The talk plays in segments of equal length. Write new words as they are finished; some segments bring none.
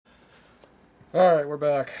Alright, we're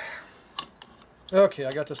back. Okay,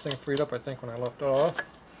 I got this thing freed up, I think, when I left off.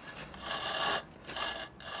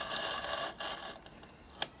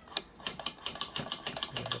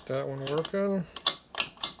 Get that one working.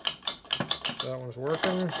 That one's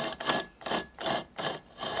working.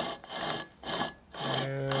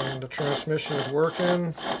 And the transmission is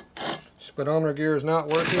working. Speedometer gear is not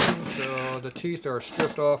working, so the teeth are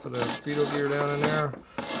stripped off of the speedo gear down in there.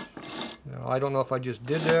 Now, I don't know if I just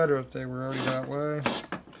did that or if they were already that way.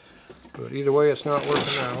 But either way, it's not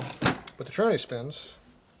working now. But the tranny spins.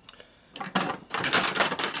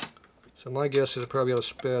 So my guess is it probably had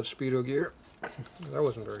a bad speedo gear. That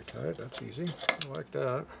wasn't very tight. That's easy. I like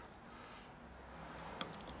that.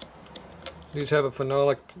 These have a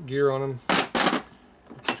phenolic gear on them.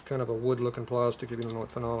 It's kind of a wood-looking plastic if you don't know what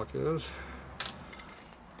phenolic is.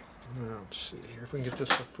 Now, let's see here if we can get this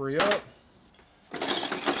to free up.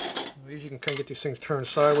 These you can kind of get these things turned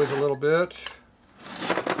sideways a little bit.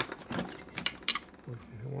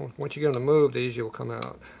 Once you get them to move, these will come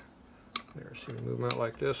out. There, see me move them out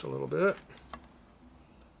like this a little bit.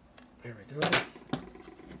 There we go.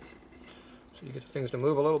 So you get the things to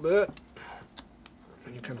move a little bit.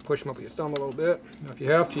 And you kind of push them up with your thumb a little bit. Now if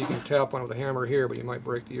you have to, you can tap one with a hammer here, but you might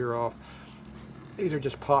break the ear off. These are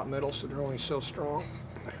just pot metal, so they're only so strong.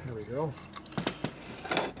 There we go.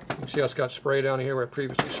 You can see how it's got spray down here where I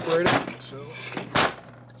previously sprayed it. So,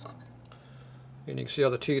 and you can see how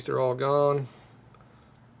the teeth are all gone.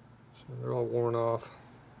 So they're all worn off.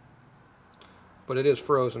 But it is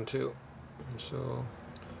frozen too. And so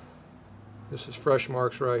this is fresh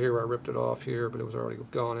marks right here where I ripped it off here, but it was already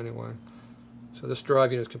gone anyway. So this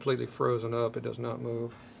drive unit is completely frozen up. It does not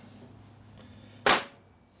move.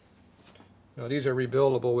 Now these are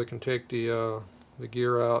rebuildable. We can take the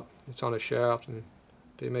gear out. It's on a shaft, and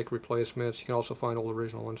they make replacements. You can also find old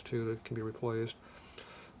original ones too that can be replaced.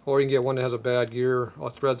 Or you can get one that has a bad gear. All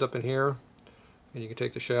threads up in here, and you can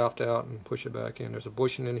take the shaft out and push it back in. There's a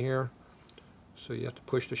bushing in here, so you have to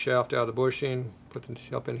push the shaft out of the bushing, put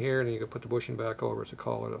it up in here, and then you can put the bushing back over. It's a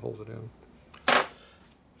collar that holds it in.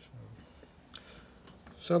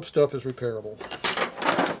 Some stuff is repairable.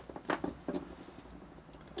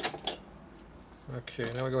 Okay,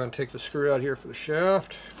 now we go ahead and take the screw out here for the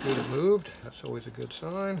shaft. Good, it moved. That's always a good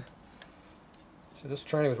sign. So this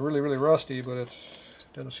tranny was really, really rusty, but it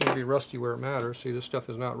doesn't seem to be rusty where it matters. See, this stuff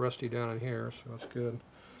is not rusty down in here, so that's good.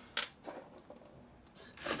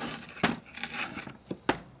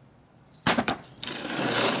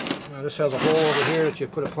 Now this has a hole over here that you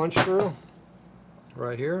put a punch through,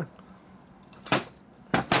 right here.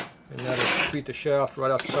 And that'll beat the shaft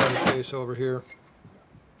right out the side of the face over here.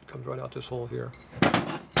 Comes right out this hole here.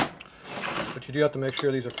 But you do have to make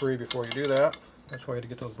sure these are free before you do that. That's why you have to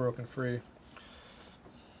get those broken free.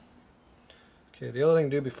 Okay, the other thing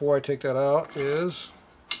to do before I take that out is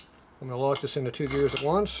I'm going to lock this into 2 gears at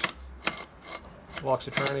once. Locks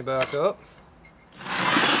the tranny back up.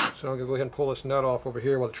 So I'm going to go ahead and pull this nut off over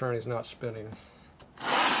here while the tranny is not spinning.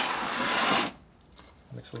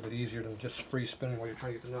 Makes it a little bit easier than just free spinning while you're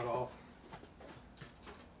trying to get the nut off.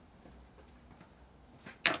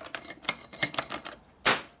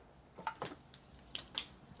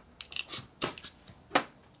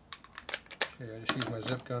 Okay, I just use my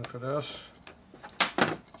zip gun for this.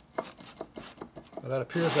 Now that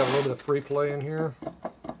appears to have a little bit of free play in here.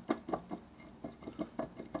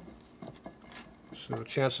 So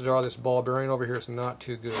chances are this ball bearing over here is not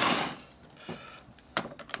too good.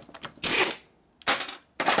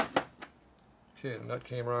 Okay, the nut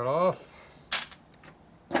came right off.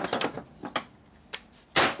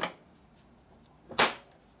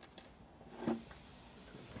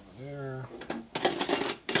 There.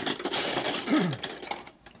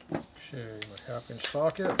 Okay, my 1/2-inch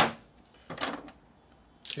socket.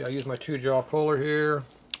 Okay, I use my 2-jaw puller here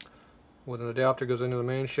with an adapter goes into the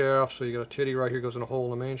main shaft. So you got a titty right here goes in a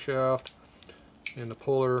hole in the main shaft, and the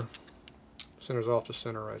puller centers off the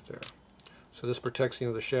center right there. So this protects the end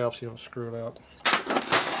of the shaft so you don't screw it up.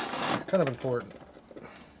 Kind of important.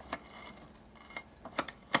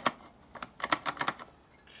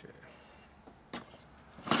 Okay.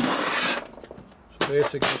 So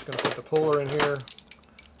basically just going to put the puller in here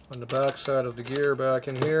on the back side of the gear back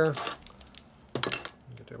in here.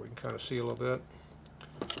 Get that we can kind of see a little bit.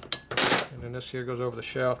 And then this here goes over the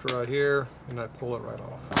shaft right here, and I pull it right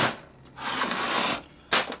off.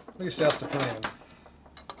 At least that's the plan.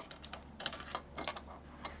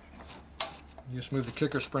 You just move the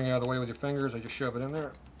kicker spring out of the way with your fingers. I just shove it in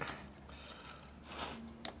there.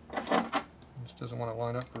 This doesn't want to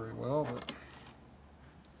line up very well, but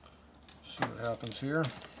see what happens here.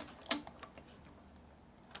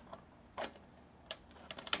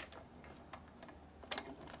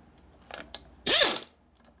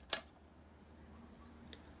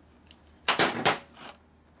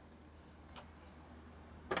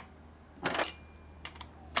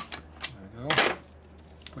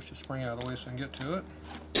 spring out of the way so I can get to it.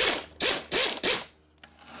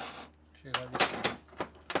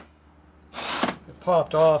 It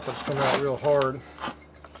popped off, but it's coming out real hard.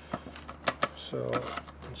 So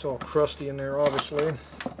it's all crusty in there, obviously.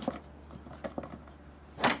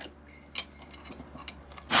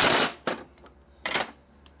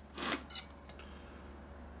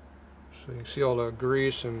 So you can see all the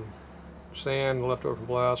grease and sand left over from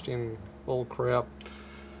blasting, old crap.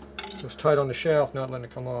 It's tight on the shaft, not letting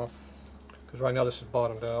it come off. Because right now this is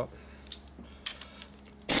bottomed out.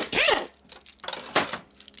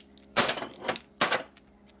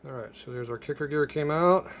 Alright, so there's our kicker gear came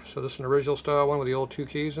out. So this is an original style one with the old 2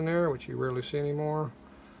 keys in there, which you rarely see anymore.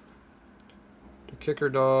 The kicker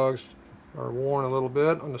dogs are worn a little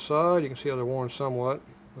bit on the side. You can see how they're worn somewhat,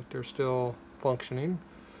 but they're still functioning.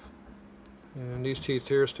 And these teeth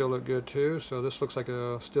here still look good too, so this looks like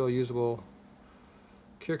a still usable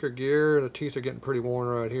kicker gear. The teeth are getting pretty worn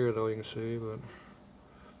right here though, you can see, but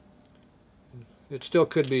it still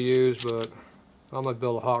could be used, but I'm going to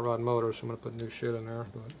build a hot rod motor, so I'm going to put new shit in there.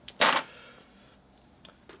 But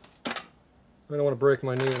I don't want to break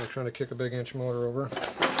my knee when I'm trying to kick a big inch motor over.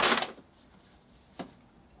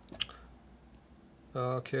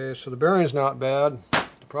 Okay, so the bearing's not bad.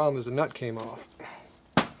 The problem is the nut came off.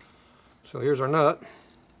 So here's our nut.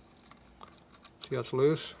 See how it's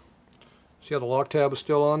loose? See how the lock tab is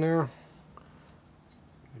still on there?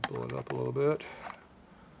 Let me blow it up a little bit.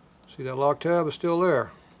 See that lock tab is still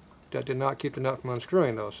there. That did not keep the nut from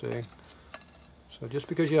unscrewing though, see? So just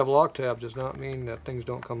because you have lock tabs does not mean that things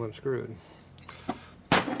don't come unscrewed.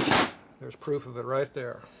 There's proof of it right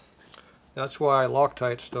there. That's why I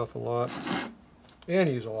Loctite stuff a lot and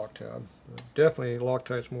use a lock tab. But definitely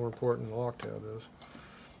Loctite's more important than the lock tab is.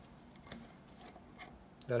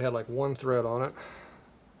 That had like one thread on it,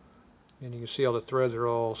 and you can see how the threads are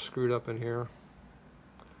all screwed up in here.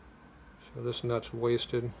 So this nut's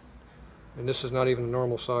wasted, and this is not even a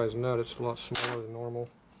normal size nut, it's a lot smaller than normal.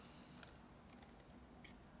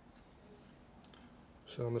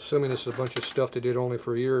 So I'm assuming this is a bunch of stuff they did only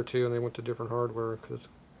for a year or two and they went to different hardware, because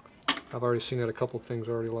I've already seen that a couple things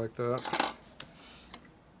already like that.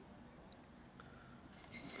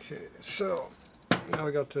 Okay, so now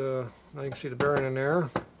we got the, now you can see the bearing in there.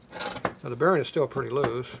 Now the bearing is still pretty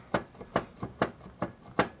loose, but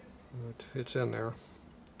it's in there.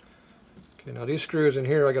 Okay, now these screws in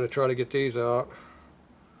here, I got to try to get these out,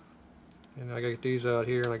 and I got to get these out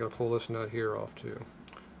here, and I got to pull this nut here off too.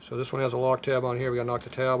 So this one has a lock tab on here. We got to knock the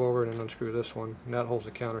tab over and then unscrew this one, and that holds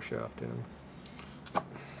the counter shaft in.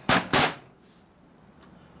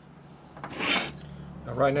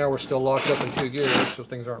 Now right now we're still locked up in 2 gears, so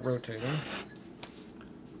things aren't rotating.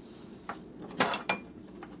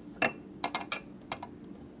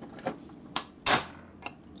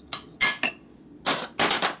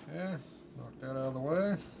 Okay, knock that out of the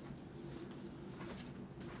way.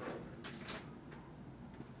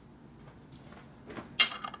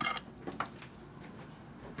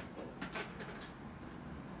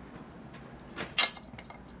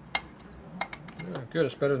 Yeah, good,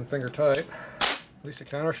 it's better than finger tight. At least the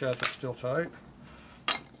counter shaft is still tight.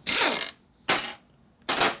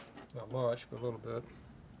 Not much, but a little bit.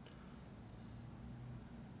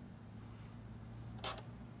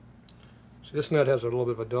 See, this nut has a little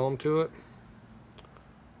bit of a dome to it.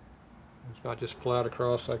 It's not just flat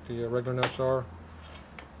across like the regular nuts are.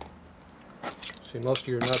 See, most of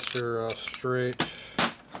your nuts are straight.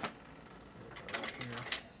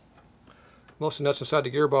 Most of the nuts inside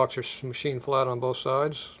the gearbox are machined flat on both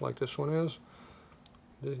sides, like this one is.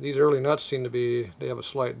 These early nuts seem to be, they have a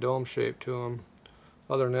slight dome shape to them.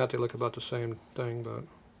 Other than that, they look about the same thing, but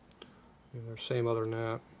you know, they're same other than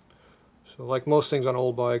that. So like most things on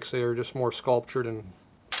old bikes, they are just more sculptured and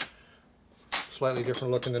slightly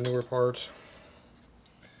different looking than newer parts.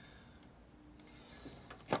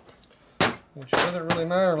 Which doesn't really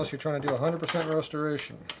matter unless you're trying to do 100%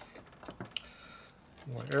 restoration.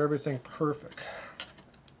 You want everything perfect.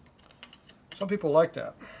 Some people like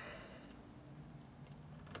that.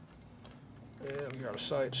 And we're out of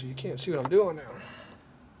sight, so you can't see what I'm doing now.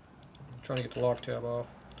 I'm trying to get the lock tab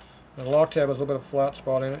off. Now the lock tab has a little bit of flat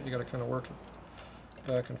spot in it. You got to kind of work it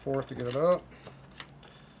back and forth to get it up.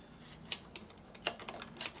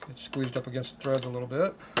 It's squeezed up against the threads a little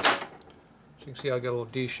bit. So you can see I got a little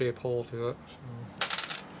D-shaped hole to it. So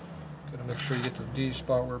got to make sure you get the D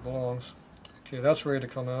spot where it belongs. Okay, that's ready to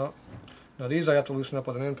come out. Now these I have to loosen up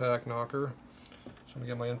with an impact knocker. So I'm going to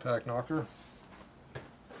get my impact knocker.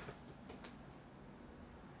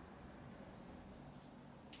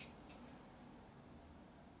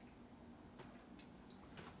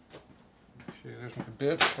 Okay, there's my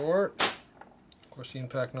bit for it. Of course, the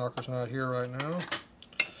impact knocker's not here right now.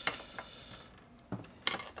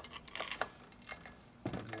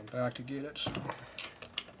 I'm going back to get it. So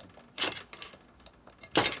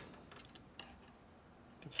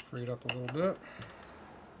gets freed up a little bit.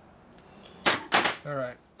 All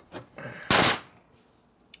right.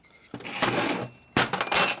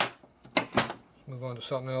 Let's move on to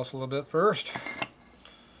something else a little bit first.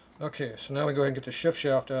 Okay, so now we go ahead and get the shift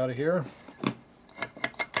shaft out of here.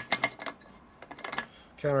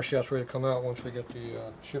 Counter shaft's ready to come out once we get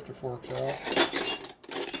the shifter forks out.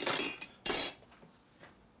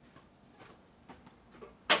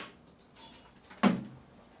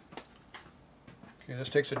 Okay, this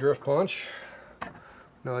takes a drift punch.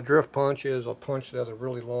 Now a drift punch is a punch that has a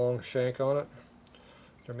really long shank on it.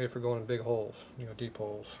 They're made for going in big holes, deep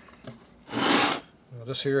holes. Now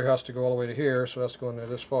this here has to go all the way to here, so that's going there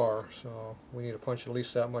this far. So we need to punch at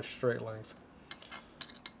least that much straight length.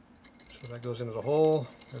 So that goes into the hole.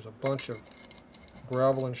 There's a bunch of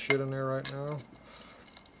gravel and shit in there right now,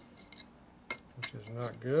 which is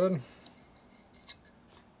not good.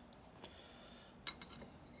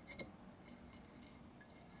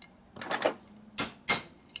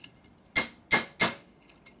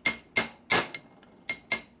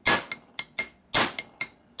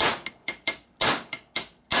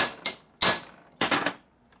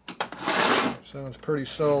 Sounds pretty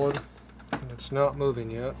solid, and it's not moving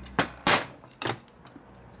yet.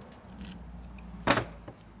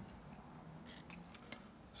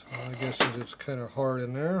 So my guess is it's kind of hard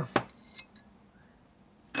in there.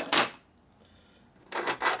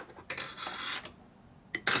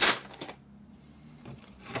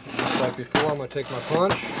 Just like before, I'm going to take my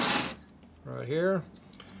punch right here.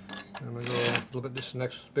 And I'm going to go a little bit this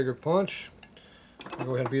next bigger punch. I'll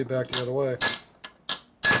go ahead and beat it back the other way.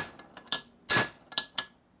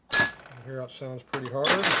 Here it sounds pretty hard,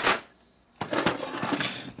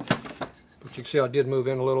 but you can see how it did move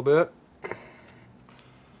in a little bit.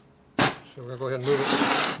 So we're going to go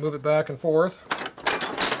ahead and move it back and forth.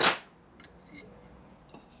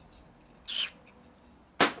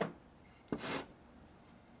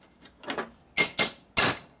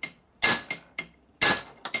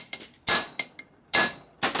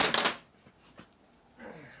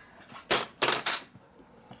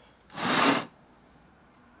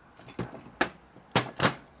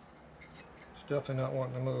 Definitely not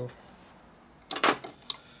wanting to move.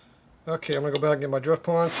 Okay, I'm going to go back and get my drift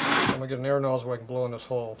punch. I'm going to get an air nozzle so I can blow in this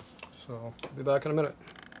hole. So, I'll be back in a minute.